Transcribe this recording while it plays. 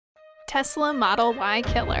Tesla Model Y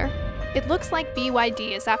killer. It looks like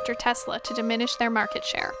BYD is after Tesla to diminish their market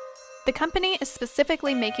share. The company is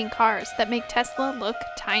specifically making cars that make Tesla look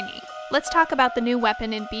tiny. Let's talk about the new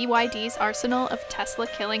weapon in BYD's arsenal of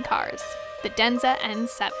Tesla-killing cars, the Denza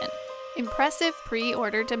N7. Impressive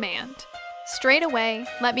pre-order demand. Straight away,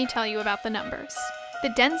 let me tell you about the numbers. The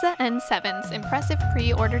Denza N7's impressive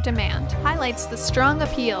pre-order demand highlights the strong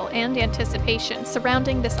appeal and anticipation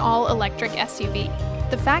surrounding this all-electric SUV.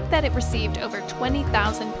 The fact that it received over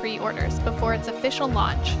 20,000 pre-orders before its official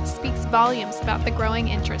launch speaks volumes about the growing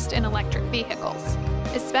interest in electric vehicles,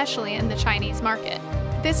 especially in the Chinese market.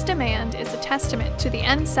 This demand is a testament to the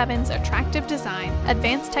N7's attractive design,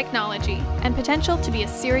 advanced technology, and potential to be a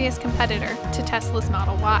serious competitor to Tesla's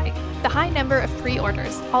Model Y. The high number of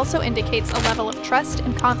pre-orders also indicates a level of trust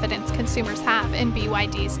and confidence consumers have in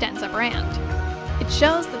BYD's Denza brand. It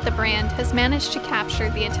shows that the brand has managed to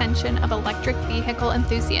capture the attention of electric vehicle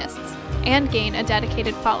enthusiasts and gain a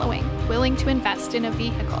dedicated following willing to invest in a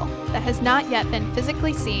vehicle that has not yet been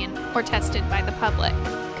physically seen or tested by the public.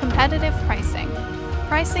 Competitive pricing.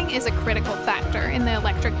 Pricing is a critical factor in the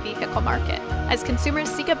electric vehicle market, as consumers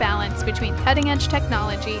seek a balance between cutting-edge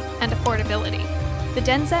technology and affordability. The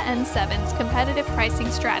Denza N7's competitive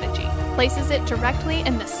pricing strategy places it directly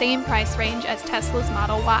in the same price range as Tesla's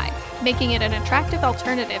Model Y, making it an attractive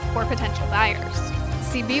alternative for potential buyers.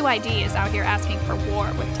 See, BYD is out here asking for war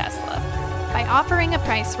with Tesla. By offering a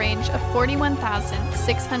price range of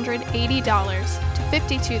 $41,680 to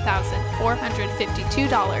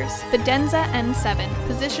 $52,452, the Denza N7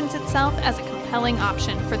 positions itself as a compelling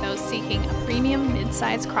option for those seeking a premium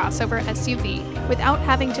mid-size crossover SUV without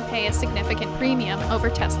having to pay a significant premium over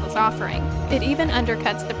Tesla's offering. It even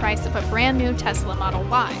undercuts the price of a brand new Tesla Model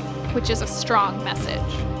Y, which is a strong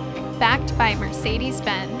message. Backed by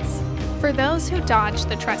Mercedes-Benz. For those who dodge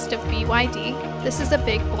the trust of BYD, this is a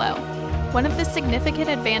big blow. One of the significant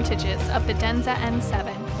advantages of the Denza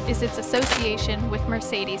N7 is its association with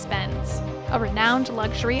Mercedes-Benz, a renowned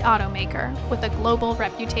luxury automaker with a global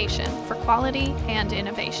reputation for quality and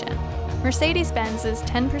innovation. Mercedes-Benz's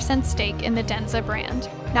 10% stake in the Denza brand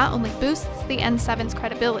not only boosts the N7's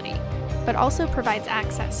credibility, but also provides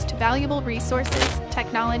access to valuable resources,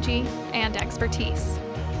 technology, and expertise.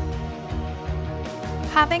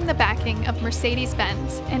 Having the backing of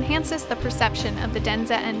Mercedes-Benz enhances the perception of the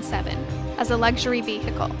Denza N7 as a luxury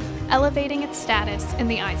vehicle, elevating its status in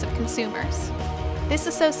the eyes of consumers. This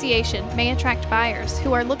association may attract buyers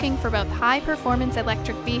who are looking for both high-performance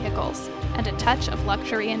electric vehicles and a touch of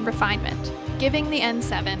luxury and refinement, giving the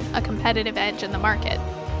N7 a competitive edge in the market.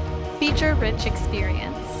 Feature-rich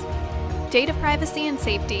experience. Data privacy and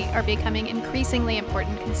safety are becoming increasingly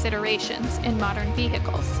important considerations in modern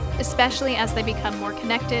vehicles, especially as they become more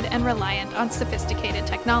connected and reliant on sophisticated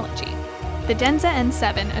technology. The Denza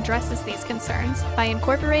N7 addresses these concerns by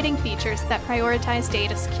incorporating features that prioritize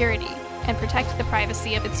data security and protect the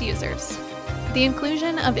privacy of its users. The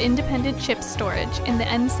inclusion of independent chip storage in the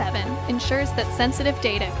N7 ensures that sensitive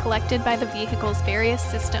data collected by the vehicle's various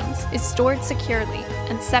systems is stored securely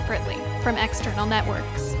and separately from external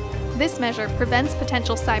networks. This measure prevents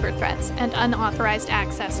potential cyber threats and unauthorized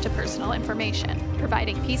access to personal information,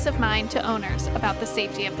 providing peace of mind to owners about the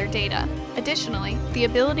safety of their data. Additionally, the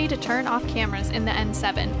ability to turn off cameras in the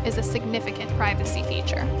N7 is a significant privacy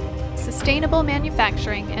feature. Sustainable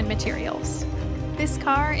manufacturing and materials. This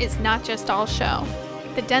car is not just all show.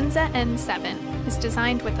 The Denza N7 is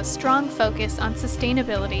designed with a strong focus on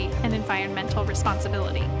sustainability and environmental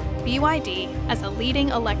responsibility. BYD, as a leading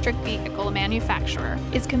electric vehicle manufacturer,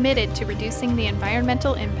 is committed to reducing the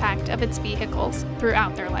environmental impact of its vehicles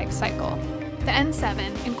throughout their life cycle. The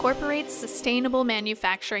N7 incorporates sustainable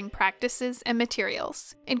manufacturing practices and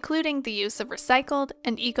materials, including the use of recycled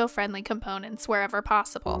and eco-friendly components wherever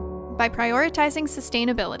possible. By prioritizing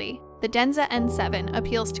sustainability, the Denza N7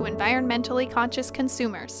 appeals to environmentally conscious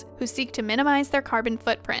consumers who seek to minimize their carbon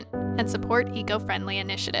footprint and support eco-friendly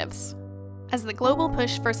initiatives. As the global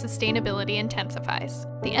push for sustainability intensifies,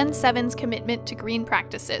 the N7's commitment to green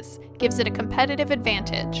practices gives it a competitive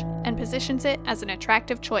advantage and positions it as an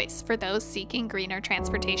attractive choice for those seeking greener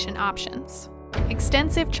transportation options.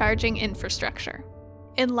 Extensive charging infrastructure.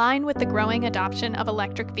 In line with the growing adoption of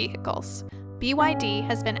electric vehicles, BYD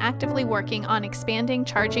has been actively working on expanding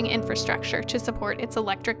charging infrastructure to support its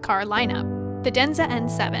electric car lineup. The Denza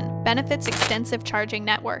N7 benefits extensive charging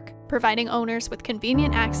network, providing owners with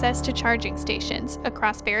convenient access to charging stations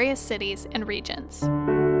across various cities and regions.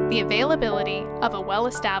 The availability of a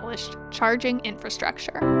well-established charging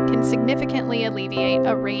infrastructure can significantly alleviate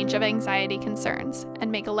a range of anxiety concerns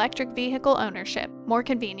and make electric vehicle ownership more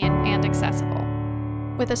convenient and accessible.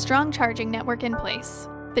 With a strong charging network in place,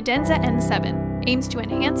 The Denza N7 aims to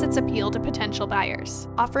enhance its appeal to potential buyers,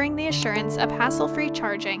 offering the assurance of hassle-free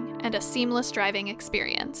charging and a seamless driving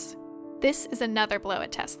experience. This is another blow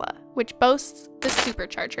at Tesla, which boasts the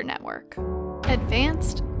supercharger network.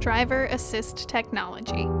 Advanced driver assist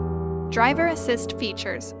technology. Driver assist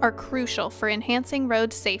features are crucial for enhancing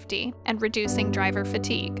road safety and reducing driver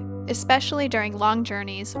fatigue, especially during long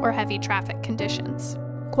journeys or heavy traffic conditions.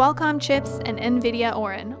 Qualcomm chips and NVIDIA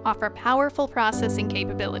Orin offer powerful processing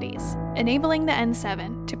capabilities, enabling the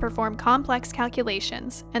N7 to perform complex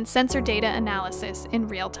calculations and sensor data analysis in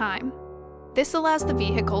real time. This allows the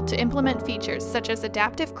vehicle to implement features such as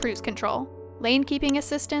adaptive cruise control, lane keeping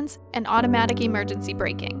assistance, and automatic emergency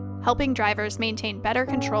braking, helping drivers maintain better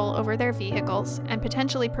control over their vehicles and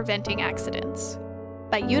potentially preventing accidents.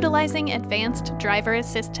 By utilizing advanced driver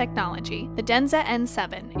assist technology, the Denza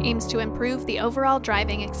N7 aims to improve the overall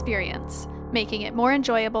driving experience, making it more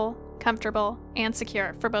enjoyable, comfortable, and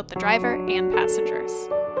secure for both the driver and passengers.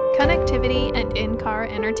 Connectivity and in-car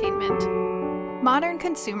entertainment. Modern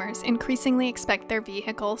consumers increasingly expect their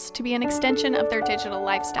vehicles to be an extension of their digital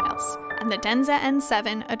lifestyles, and the Denza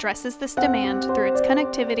N7 addresses this demand through its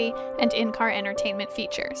connectivity and in-car entertainment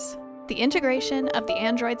features. The integration of the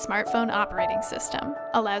Android smartphone operating system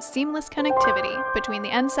allows seamless connectivity between the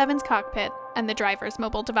N7's cockpit and the driver's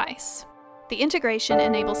mobile device. The integration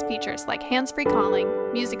enables features like hands-free calling,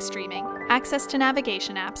 music streaming, access to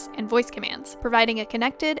navigation apps, and voice commands, providing a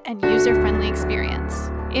connected and user-friendly experience.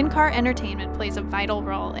 In-car entertainment plays a vital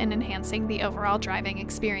role in enhancing the overall driving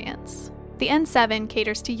experience. The N7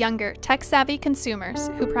 caters to younger, tech-savvy consumers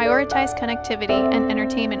who prioritize connectivity and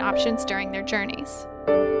entertainment options during their journeys.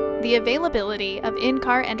 The availability of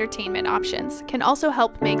in-car entertainment options can also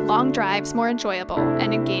help make long drives more enjoyable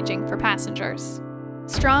and engaging for passengers.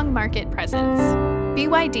 Strong market presence.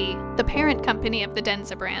 BYD, the parent company of the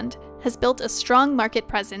Denza brand, has built a strong market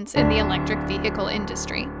presence in the electric vehicle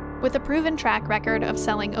industry. With a proven track record of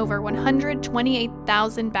selling over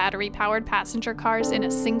 128,000 battery-powered passenger cars in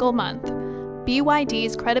a single month,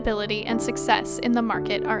 BYD's credibility and success in the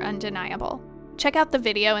market are undeniable. Check out the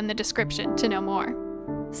video in the description to know more.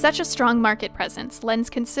 Such a strong market presence lends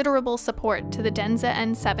considerable support to the Denza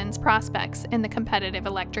N7's prospects in the competitive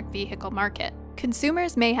electric vehicle market.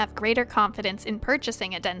 Consumers may have greater confidence in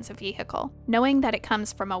purchasing a Denza vehicle, knowing that it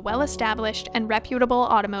comes from a well-established and reputable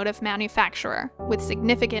automotive manufacturer with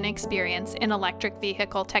significant experience in electric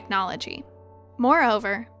vehicle technology.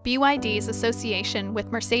 Moreover, BYD's association with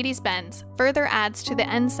Mercedes-Benz further adds to the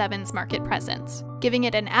N7's market presence, giving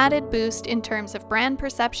it an added boost in terms of brand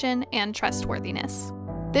perception and trustworthiness.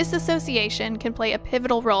 This association can play a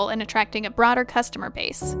pivotal role in attracting a broader customer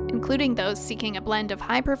base, including those seeking a blend of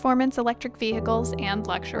high-performance electric vehicles and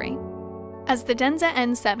luxury. As the Denza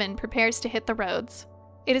N7 prepares to hit the roads,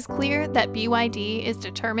 it is clear that BYD is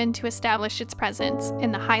determined to establish its presence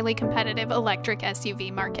in the highly competitive electric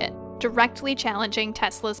SUV market, directly challenging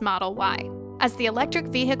Tesla's Model Y. As the electric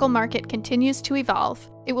vehicle market continues to evolve,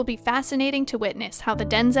 it will be fascinating to witness how the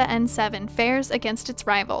Denza N7 fares against its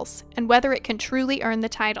rivals and whether it can truly earn the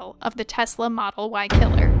title of the Tesla Model Y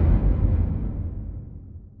killer.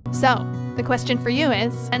 So, the question for you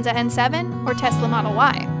is, Denza N7 or Tesla Model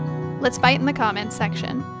Y? Let's fight in the comments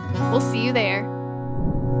section. We'll see you there.